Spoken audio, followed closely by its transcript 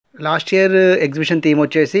Last year exhibition theme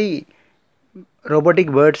వచ్చేసి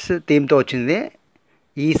robotic birds థీమ్తో వచ్చింది.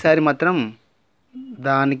 ఈసారి మాత్రం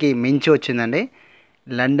దానికి మించి వచ్చిందండి.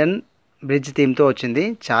 లండన్ బ్రిడ్జ్ థీమ్తో వచ్చింది.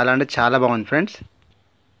 చాలా అంటే చాలా బాగుంది ఫ్రెండ్స్.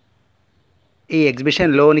 ఈ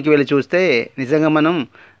ఎగ్జిబిషన్ లోనికి వెళ్ళి చూస్తే నిజంగా మనం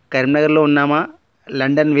కరీంనగర్లో ఉన్నామా,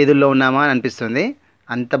 లండన్ వీధుల్లో ఉన్నామా అని అనిపిస్తుంది.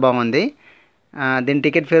 అంత బాగుంది. దీని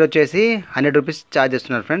టికెట్ ఫేర్ వచ్చేసి 100 రూపీస్ ఛార్జ్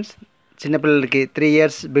చేస్తున్నారు ఫ్రెండ్స్. చిన్నపిల్లలకి 3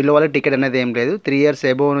 ఇయర్స్ బిలో వాళ్ళకి టికెట్ అనేది ఏం లేదు. 3 ఇయర్స్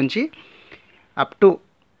అబోవ్ నుంచి అప్ టు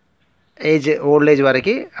ఓల్డ్ ఏజ్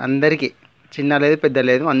వరకు అందరికీ, చిన్న లేదు పెద్ద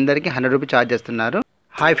లేదు, అందరికీ 100 రూపీస్ ఛార్జ్ చేస్తున్నారు.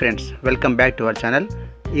 Hi friends, welcome back to our channel.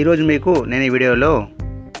 ఈరోజు మీకు నేను ఈ వీడియోలో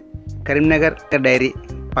కరీంనగర్ డైరీ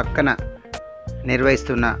పక్కన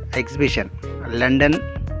నిర్వహిస్తున్న ఎగ్జిబిషన్ లండన్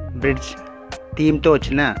బ్రిడ్జ్ థీమ్తో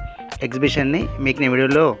వచ్చిన ఎగ్జిబిషన్ని మీకు నేను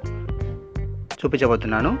వీడియోలో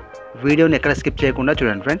చూపించబోతున్నాను. వీడియోని ఎక్కడ స్కిప్ చేయకుండా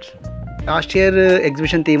చూడండి friends. Last year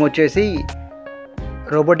exhibition theme వచ్చేసి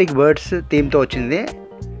రోబోటిక్ బర్డ్స్ థీమ్తో వచ్చింది.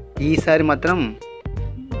 ఈసారి మాత్రం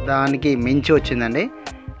దానికి మించి వచ్చిందండి.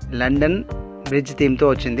 లండన్ బ్రిడ్జ్ థీమ్తో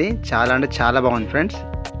వచ్చింది. చాలా అంటే చాలా బాగుంది ఫ్రెండ్స్.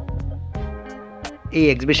 ఈ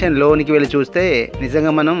ఎగ్జిబిషన్ లోనికి వెళ్ళి చూస్తే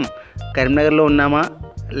నిజంగా మనం కరీంనగర్లో ఉన్నామా,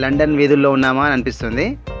 లండన్ వీధుల్లో ఉన్నామా అని అనిపిస్తుంది.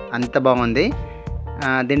 అంత బాగుంది.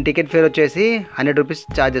 దీని టికెట్ ఫేర్ వచ్చేసి 100 రూపీస్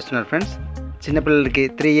ఛార్జ్ చేస్తున్నారు ఫ్రెండ్స్. చిన్నపిల్లలకి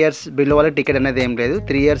 3 ఇయర్స్ బిలో వాళ్ళకి టికెట్ అనేది ఏం లేదు.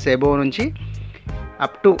 3 ఇయర్స్ అబోవ్ నుంచి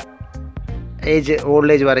అప్ టు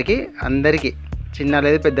ఓల్డ్ ఏజ్ వరకు అందరికీ, చిన్న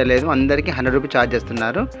లేదు పెద్ద లేదు, అందరికీ 100 రూపీస్ ఛార్జ్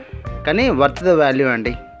చేస్తున్నారు. కానీ వర్త్ ద వాల్యూ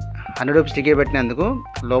అండి. 100 రూపీస్ టికెట్ పెట్టినందుకు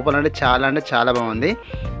లోపల అంటే చాలా బాగుంది.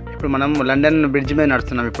 ఇప్పుడు మనం లండన్ బ్రిడ్జ్ మీద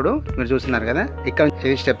నడుస్తున్నాం. ఇప్పుడు మీరు చూస్తున్నారు కదా, ఇక్కడ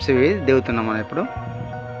ఇవి స్టెప్స్ ఇవి దిగుతున్నాం. మనం ఇప్పుడు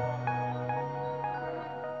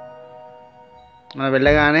మనం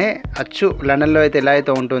వెళ్ళగానే అచ్చు లండన్లో అయితే ఎలా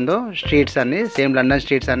అయితే ఉంటుందో స్ట్రీట్స్ అన్నీ, సేమ్ లండన్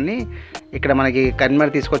స్ట్రీట్స్ అన్నీ ఇక్కడ మనకి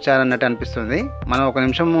కరీంనగర్ తీసుకొచ్చారన్నట్టు అనిపిస్తుంది. మనం ఒక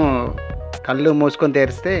నిమిషం కళ్ళు మూసుకొని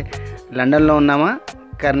తెరిస్తే లండన్లో ఉన్నామా,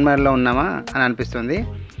 కరీంనగర్లో ఉన్నామా అని అనిపిస్తుంది.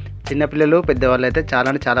 చిన్నపిల్లలు పెద్దవాళ్ళు అయితే చాలా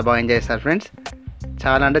అంటే చాలా బాగా ఎంజాయ్ చేస్తారు ఫ్రెండ్స్.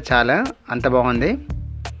 చాలా అంటే చాలా అంత బాగుంది.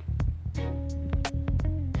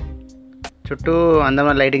 చుట్టూ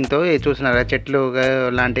అందమైన లైటింగ్తో చూస్తున్నారు కదా, చెట్లు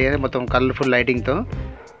లాంటివి మొత్తం కలర్ఫుల్ లైటింగ్తో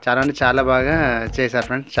చాలా అంటే చాలా బాగా చేశారు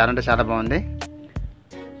ఫ్రెండ్స్. చాలా అంటే చాలా బాగుంది.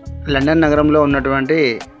 లండన్ నగరంలో ఉన్నటువంటి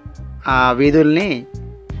ఆ వీధుల్ని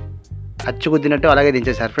అచ్చుకుద్దినట్టు అలాగే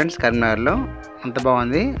దించేశారు ఫ్రెండ్స్ కరీంనగర్లో. అంత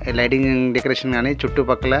బాగుంది. లైటింగ్ డెకరేషన్ కానీ,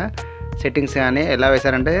 చుట్టుపక్కల సెట్టింగ్స్ కానీ ఎలా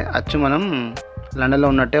వేశారంటే అచ్చు మనం లండన్లో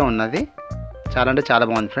ఉన్నట్టే ఉన్నది. చాలా అంటే చాలా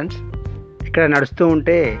బాగుంది ఫ్రెండ్స్. ఇక్కడ నడుస్తూ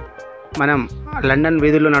ఉంటే మనం లండన్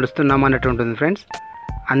వీధుల్లో నడుస్తున్నాం అన్నట్టు ఉంటుంది ఫ్రెండ్స్.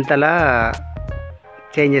 అంతలా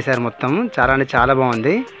చేంజ్ చేశారు మొత్తం. చాలా అంటే చాలా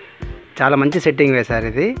బాగుంది. చాలా మంచి సెట్టింగ్ వేశారు.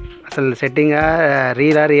 ఇది అసలు సెట్టింగా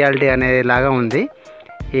రియాలిటీ అనేలాగా ఉంది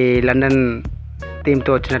ఈ లండన్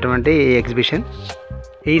థీమ్తో వచ్చినటువంటి ఈ ఎగ్జిబిషన్.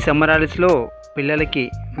 ఈ సమ్మర్ హాలిడేస్లో పిల్లలకి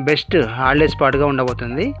బెస్ట్ హాలిడే స్పాట్గా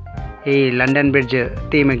ఉండబోతుంది ఈ లండన్ బ్రిడ్జ్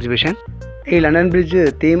థీమ్ ఎగ్జిబిషన్. ఈ London bridge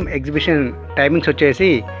theme exhibition timings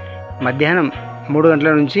వచ్చేసి మధ్యాహ్నం 3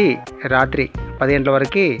 గంటల నుంచి రాత్రి 10 గంటల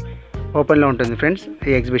వరకు ఓపెన్లో ఉంటుంది ఫ్రెండ్స్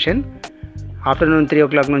ఈ ఎగ్జిబిషన్. ఆఫ్టర్నూన్ 3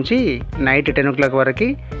 o'clock నుంచి నైట్ 10 o'clock వరకు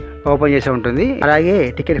ఓపెన్ చేసి ఉంటుంది. అలాగే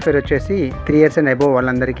టికెట్ ఫేర్ వచ్చేసి 3 ఇయర్స్ అండ్ అబోవ్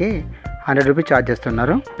వాళ్ళందరికీ 100 రూపీస్ ఛార్జ్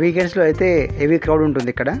చేస్తున్నారు. వీకెండ్స్లో అయితే హెవీ క్రౌడ్ ఉంటుంది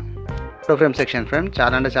ఇక్కడ. ఫోటో ఫ్రేమ్ సెక్షన్ ఫ్రెండ్స్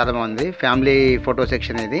చాలా అంటే చాలా బాగుంది. ఫ్యామిలీ ఫోటో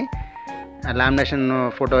సెక్షన్ ఇది. లామినేషన్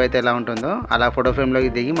ఫోటో అయితే ఎలా ఉంటుందో అలా ఫోటో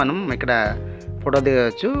ఫ్రేమ్లోకి దిగి మనం ఇక్కడ ఫోటో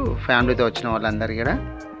దిగవచ్చు ఫ్యామిలీతో వచ్చిన వాళ్ళందరికీ. ఇక్కడ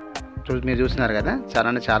మీరు చూస్తున్నారు కదా, చాలా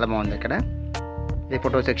అంటే చాలా బాగుంది. ఇక్కడ ఈ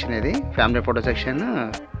ఫోటో సెక్షన్, ఇది family photo section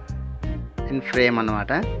in frame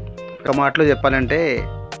అన్నమాట. ఒక మాటలో చెప్పాలంటే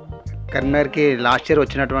కరీంనగర్కి లాస్ట్ ఇయర్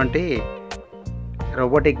వచ్చినటువంటి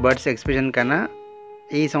రోబోటిక్ బర్డ్స్ ఎగ్జిబిషన్ కన్నా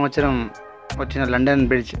ఈ సంవత్సరం వచ్చిన లండన్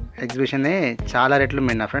బ్రిడ్జ్ ఎగ్జిబిషనే చాలా రెట్లు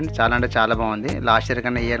మిన్న ఫ్రెండ్స్. చాలా అంటే చాలా బాగుంది. లాస్ట్ ఇయర్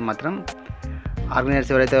కన్నా ఈ ఇయర్ మాత్రం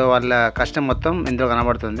ఆర్గనైజర్స్ ఎవరైతే వాళ్ళ కష్టం మొత్తం ఇందులో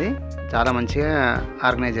కనబడుతుంది. చాలా మంచిగా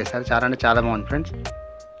ఆర్గనైజ్ చేస్తారు. చాలా అంటే చాలా బాగుంది ఫ్రెండ్స్.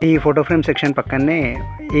 ఈ ఫోటో ఫ్రేమ్ సెక్షన్ పక్కనే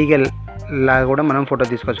ఈగల్ లాగా కూడా మనం ఫోటో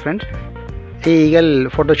తీసుకోవచ్చు ఫ్రెండ్స్. ఈ ఈగల్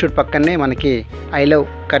ఫోటోషూట్ పక్కనే మనకి ఐ లవ్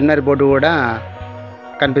కరీంనగర్ బోర్డు కూడా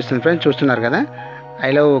కనిపిస్తుంది ఫ్రెండ్స్. చూస్తున్నారు కదా, ఐ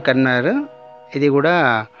లవ్ కరీంనగర్. ఇది కూడా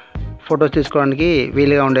ఫొటోస్ తీసుకోవడానికి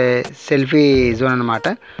వీలుగా ఉండే సెల్ఫీ జోన్ అనమాట.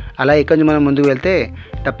 అలా ఇక్కడ నుంచి మనం ముందుకు వెళ్తే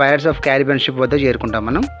the pirates of Caribbean ship వద్ద చేరుకుంటాం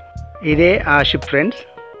మనం. ఇదే ఆ ship friends.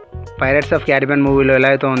 Pirates of Caribbean మూవీలో ఎలా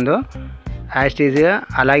అయితే ఉందో యాస్టీజ్గా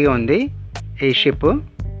అలాగే ఉంది ఈ ship.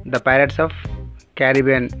 The pirates of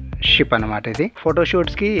Caribbean ship అన్నమాట. ఇది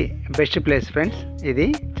ఫోటోషూట్స్కి బెస్ట్ ప్లేస్ ఫ్రెండ్స్. ఇది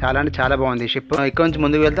చాలా అంటే చాలా బాగుంది ఈ షిప్. ఇక్కడ నుంచి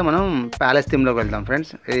ముందుకు వెళ్తే మనం ప్యాలెస్ థీమ్లోకి వెళ్తాం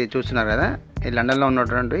ఫ్రెండ్స్. ఇది చూస్తున్నారు కదా, ఈ లండన్లో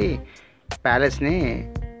ఉన్నటువంటి ప్యాలెస్ని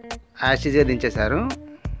యాస్టీజ్గా దించేశారు.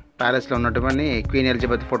 ప్యాలెస్లో ఉన్నటువంటి క్వీన్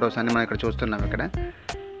ఎలిజబెత్ ఫొటోస్ అన్ని మనం ఇక్కడ చూస్తున్నాం. ఇక్కడ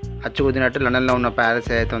అచ్చు కుదినట్టు లండన్లో ఉన్న ప్యాలెస్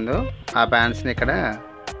ఏదైతే ఉందో ఆ ప్యాలెస్ని ఇక్కడ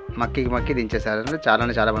మక్కి దించేశారు. చాలా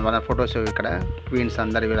అంటే చాలా బాగుంది. మన ఫొటోస్ ఇక్కడ క్వీన్స్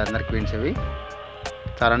వీళ్ళందరూ క్వీన్స్ ఇవి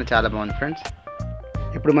చాలా అంటే చాలా బాగుంది ఫ్రెండ్స్.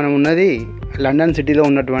 ఇప్పుడు మనం ఉన్నది లండన్ సిటీలో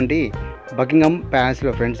ఉన్నటువంటి బకింగ్హామ్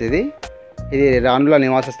ప్యాలెస్లో ఫ్రెండ్స్. ఇది రాణుల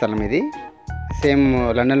నివాస స్థలం. ఇది సేమ్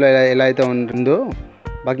లండన్లో ఎలా అయితే ఉంటుందో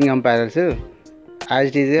Buckingham palace as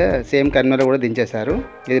it is same కరీంనగర్లో కూడా దించేశారు.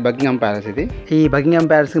 ఇది బకింగ్హామ్ ప్యాలెస్. ఈ బకింగ్హామ్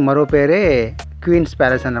ప్యాలెస్కి మరో పేరే క్వీన్స్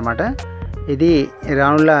ప్యాలెస్ అన్నమాట. ఇది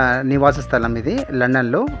రాణుల నివాస స్థలం. ఇది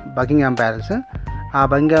లండన్లో బకింగ్హామ్ ప్యాలెస్. ఆ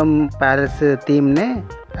బకింగ్హామ్ ప్యాలెస్ థీమ్నే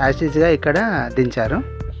యాజ్ ఇట్ ఈజ్గా ఇక్కడ దించారు.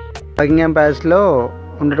 బకింగ్హామ్ ప్యాలెస్లో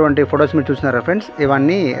ఉన్నటువంటి ఫొటోస్ మీరు చూస్తున్నారా ఫ్రెండ్స్,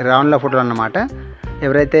 ఇవన్నీ రాణుల ఫోటోలు అన్నమాట.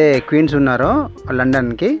 ఎవరైతే క్వీన్స్ ఉన్నారో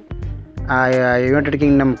లండన్కి, ఆ యునైటెడ్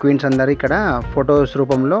కింగ్డమ్ క్వీన్స్ అందరూ ఇక్కడ ఫొటోస్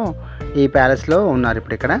రూపంలో ఈ ప్యాలెస్లో ఉన్నారు.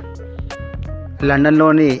 ఇప్పుడు ఇక్కడ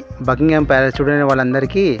లండన్లోని బకింగ్హామ్ ప్యాలెస్ చూడని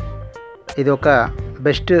వాళ్ళందరికీ ఇది ఒక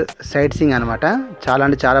బెస్ట్ సైట్ సీయింగ్ అనమాట. చాలా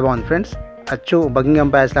అంటే చాలా బాగుంది ఫ్రెండ్స్. అచ్చు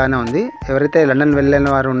బకింగ్హామ్ ప్యాలెస్ లాగానే ఉంది. ఎవరైతే లండన్ వెళ్ళిన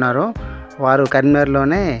వారు ఉన్నారో వారు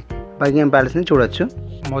కరీంనగర్లోనే బకింగ్హామ్ ప్యాలెస్ని చూడొచ్చు.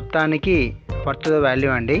 మొత్తానికి వర్త్ ద వాల్యూ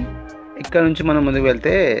అండి. ఇక్కడ నుంచి మనం ముందుకు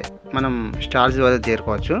వెళ్తే మనం స్టాల్స్ వద్ద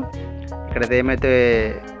చేరుకోవచ్చు. ఇక్కడ ఏమైతే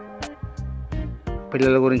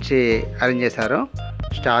పిల్లల గురించి అరేంజ్ చేశారో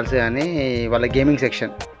స్టాల్స్ కానీ వాళ్ళ గేమింగ్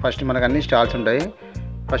సెక్షన్, ఫస్ట్ మనకు అన్ని స్టాల్స్ ఉంటాయి.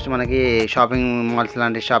 ఫస్ట్ మనకి షాపింగ్ మాల్స్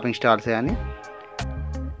లాంటి షాపింగ్ స్టాల్స్ కానీ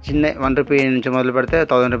చిన్న 1 రూపీ నుంచి మొదలు పెడితే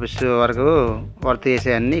 1000 రూపీస్ వరకు వర్త్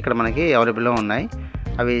చేసే అన్నీ ఇక్కడ మనకి అవైలబుల్లో ఉన్నాయి.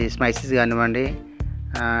 అవి స్పైసెస్ కానివ్వండి,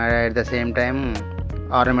 at the same time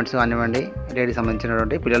ornaments కానివ్వండి, లేడీకి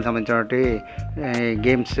సంబంధించినటువంటి పిల్లలకు సంబంధించినటువంటి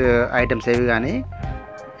గేమ్స్ ఐటమ్స్ ఏవి కానీ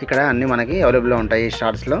ఇక్కడ అన్నీ మనకి అవైలబుల్లో ఉంటాయి ఈ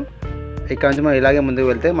స్టాల్స్లో. ఇక్కడ నుంచి మనం ఇలాగే ముందుకు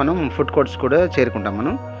వెళ్తే మనం ఫుడ్ కోర్ట్స్ కూడా చేరుకుంటాం.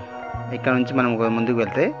 ఇక్కడ నుంచి మనం ముందుకు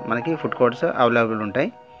వెళ్తే మనకి ఫుడ్ కోర్ట్స్ అవైలబుల్ ఉంటాయి.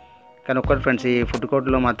 కానీ ఒక్కటి ఫ్రెండ్స్, ఈ ఫుడ్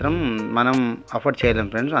కోర్ట్లో మాత్రం మనం అఫోర్డ్ చేయలేం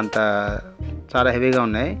ఫ్రెండ్స్, అంత చాలా హెవీగా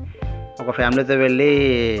ఉన్నాయి. ఒక ఫ్యామిలీతో వెళ్ళి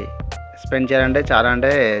స్పెండ్ చేయాలంటే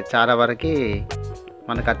చాలా వరకు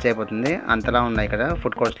మనకు ఖర్చు అయిపోతుంది. అంతలా ఉన్నాయి ఇక్కడ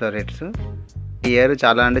ఫుడ్ కోర్ట్స్లో రేట్స్. ఈ ఇయర్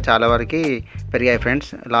చాలా వరకు పెరిగాయి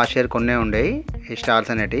ఫ్రెండ్స్. లాస్ట్ ఇయర్ కొన్నే ఉండేవి ఈ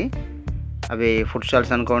స్టాల్స్ అనేటివి. అవి ఫుడ్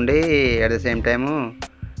స్టాల్స్ అనుకోండి, అట్ ద సేమ్ టైము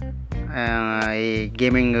ఈ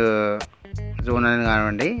గేమింగ్ జోన్ అనేది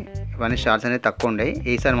కానివ్వండి, ఇవన్నీ స్టాల్స్ అనేవి తక్కువ ఉండేవి.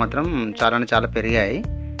 ఈసారి మాత్రం చాలా పెరిగాయి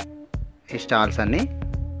ఈ స్టాల్స్ అన్నీ.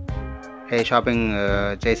 షాపింగ్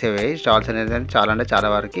చేసేవి స్టాల్స్ అనేది చాలా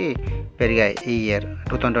వరకు పెరిగాయి ఈ ఇయర్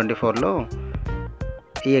 2024లో.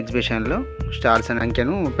 ఈ ఎగ్జిబిషన్లో స్టాల్స్ అనే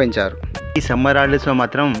సంఖ్యను పెంచారు. ఈ సమ్మర్ హాలిడేస్లో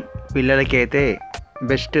మాత్రం పిల్లలకి అయితే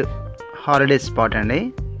బెస్ట్ హాలిడే స్పాట్ అండి.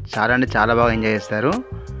 చాలా బాగా ఎంజాయ్ చేస్తారు.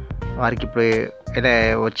 వారికి ఇప్పుడు ఇలా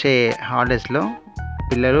వచ్చే హాలిడేస్లో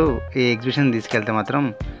పిల్లలు ఈ ఎగ్జిబిషన్ తీసుకెళ్తే మాత్రం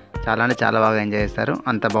చాలా బాగా ఎంజాయ్ చేస్తారు.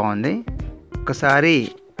 అంత బాగుంది. ఒకసారి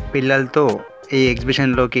పిల్లలతో ఈ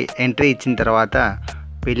ఎగ్జిబిషన్లోకి ఎంట్రీ ఇచ్చిన తర్వాత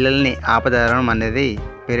పిల్లల్ని ఆపదడం అనేది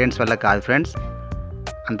పేరెంట్స్ వల్ల కాదు ఫ్రెండ్స్.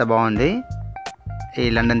 అంత బాగుంది ఈ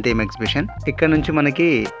లండన్ థీమ్ ఎగ్జిబిషన్. ఇక్కడ నుంచి మనకి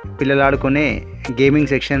పిల్లలు ఆడుకునే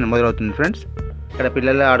గేమింగ్ సెక్షన్ మొదలవుతుంది ఫ్రెండ్స్. ఇక్కడ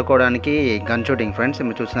పిల్లలు ఆడుకోవడానికి గన్ షూటింగ్ ఫ్రెండ్స్,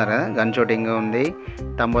 మీరు చూస్తున్నారు కదా, గన్ షూటింగ్ ఉంది,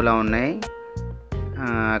 తంబోలా ఉన్నాయి,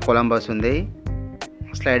 కొలంబస్ ఉంది,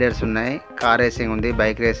 స్లైడర్స్ ఉన్నాయి, కార్ రేసింగ్ ఉంది,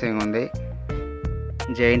 బైక్ రేసింగ్ ఉంది,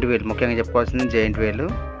 జైంట్ వీల్, ముఖ్యంగా చెప్పుకోవాల్సింది జైంట్ వీల్.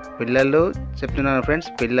 పిల్లలు చెప్తున్నాను ఫ్రెండ్స్,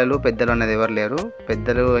 పిల్లలు పెద్దలు అనేది ఎవరు లేరు.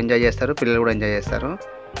 పెద్దలు ఎంజాయ్ చేస్తారు, పిల్లలు కూడా ఎంజాయ్ చేస్తారు.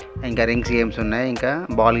 ఇంకా రింగ్స్ గేమ్స్ ఉన్నాయి, ఇంకా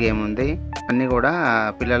బాల్ గేమ్ ఉంది. అన్నీ కూడా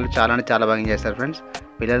పిల్లలు చాలా బాగా ఎంజాయ్ చేస్తారు ఫ్రెండ్స్.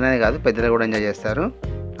 పిల్లలు అనేది కాదు, పెద్దలు కూడా ఎంజాయ్ చేస్తారు.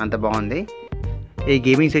 అంత బాగుంది. ఈ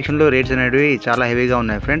గేమింగ్ సెక్షన్లో రేట్స్ అనేవి చాలా హెవీగా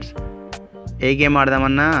ఉన్నాయి friends. A game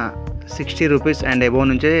ఆడదామన్నా 60 rupees and above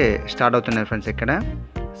నుంచే స్టార్ట్ అవుతున్నాయి ఫ్రెండ్స్. ఇక్కడ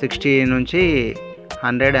 60 నుంచి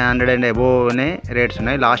 100 అండ్ అబోవ్నే రేట్స్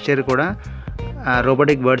ఉన్నాయి. లాస్ట్ ఇయర్ కూడా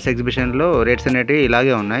రోబోటిక్ బర్డ్స్ ఎగ్జిబిషన్లో రేట్స్ అనేవి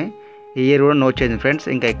ఇలాగే ఉన్నాయి. ఈ ఇయర్ కూడా నో చేంజ్ ఫ్రెండ్స్.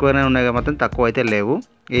 ఇంకా ఎక్కువనే ఉన్నాయి, మాత్రం తక్కువ అయితే లేవు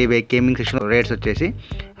ఈ గేమింగ్ సెక్షన్ రేట్స్ వచ్చేసి.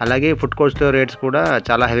 అలాగే ఫుడ్ కోర్ట్స్లో రేట్స్ కూడా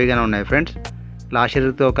చాలా హెవీగానే ఉన్నాయి ఫ్రెండ్స్. లాస్ట్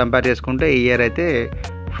ఇయర్తో కంపేర్ చేసుకుంటే ఈ ఇయర్ అయితే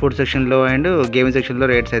ఫుడ్ సెక్షన్లో అండ్ గేమింగ్ సెక్షన్లో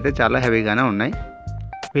రేట్స్ అయితే చాలా హెవీగానే ఉన్నాయి.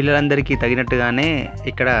 పిల్లలందరికీ తగినట్టుగానే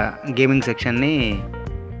ఇక్కడ గేమింగ్ సెక్షన్ని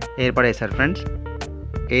ఏర్పడేశారు ఫ్రెండ్స్.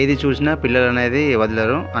 ఏది చూసినా పిల్లలు అనేది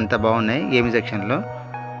వదలరు, అంత బాగున్నాయి గేమింగ్ సెక్షన్లో.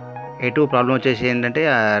 ఎటు ప్రాబ్లం వచ్చేసి ఏంటంటే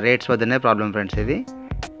ఆ రేట్స్ వద్దనే ప్రాబ్లం ఫ్రెండ్స్. ఇది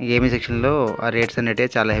గేమింగ్ సెక్షన్లో ఆ రేట్స్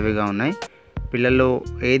అనేటివి చాలా హెవీగా ఉన్నాయి. పిల్లలు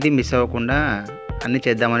ఏది మిస్ అవ్వకుండా అన్నీ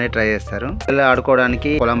చేద్దామని ట్రై చేస్తారు. పిల్లలు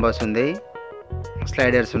ఆడుకోవడానికి కొలంబస్ ఉంది,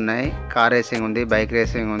 స్లైడర్స్ ఉన్నాయి, కార్ రేసింగ్ ఉంది, బైక్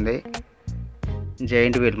రేసింగ్ ఉంది,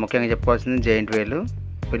 జైంట్ వీల్, ముఖ్యంగా చెప్పుకోవాల్సింది జైంట్ వీల్.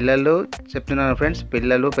 పిల్లలు చెప్తున్నాను ఫ్రెండ్స్,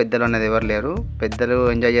 పిల్లలు పెద్దలు అనేది ఎవరు లేరు. పెద్దలు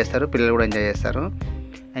ఎంజాయ్ చేస్తారు, పిల్లలు కూడా ఎంజాయ్ చేస్తారు.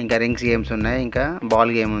 ఇంకా రింగ్స్ గేమ్స్ ఉన్నాయి, ఇంకా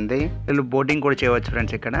బాల్ గేమ్ ఉంది. పిల్లలు బోటింగ్ కూడా చేయవచ్చు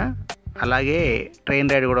ఫ్రెండ్స్. ఇక్కడ అలాగే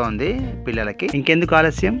ట్రైన్ రైడ్ కూడా ఉంది పిల్లలకి. ఇంకెందుకు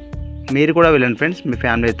ఆలస్యం, మీరు కూడా వెళ్ళండి ఫ్రెండ్స్ మీ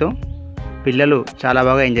ఫ్యామిలీతో. పిల్లలు చాలా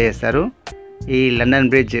బాగా ఎంజాయ్ చేస్తారు ఈ లండన్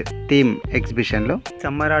బ్రిడ్జ్ థీమ్ ఎగ్జిబిషన్లో.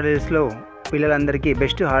 సమ్మర్ హాలిడేస్లో పిల్లలందరికీ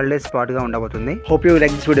బెస్ట్ హాలిడేస్ స్పాట్గా ఉండబోతుంది. Hope you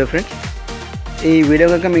like this video friends. ఈ వీడియో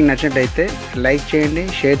కనుక మీకు నచ్చినట్లయితే లైక్ చేయండి,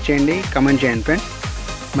 షేర్ చేయండి, కామెంట్ చేయండి ఫ్రెండ్స్.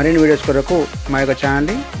 మరిన్ని వీడియోస్ కొరకు మా యొక్క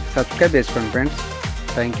ఛానల్ని సబ్స్క్రైబ్ చేసుకోండి ఫ్రెండ్స్.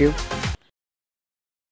 Thank you.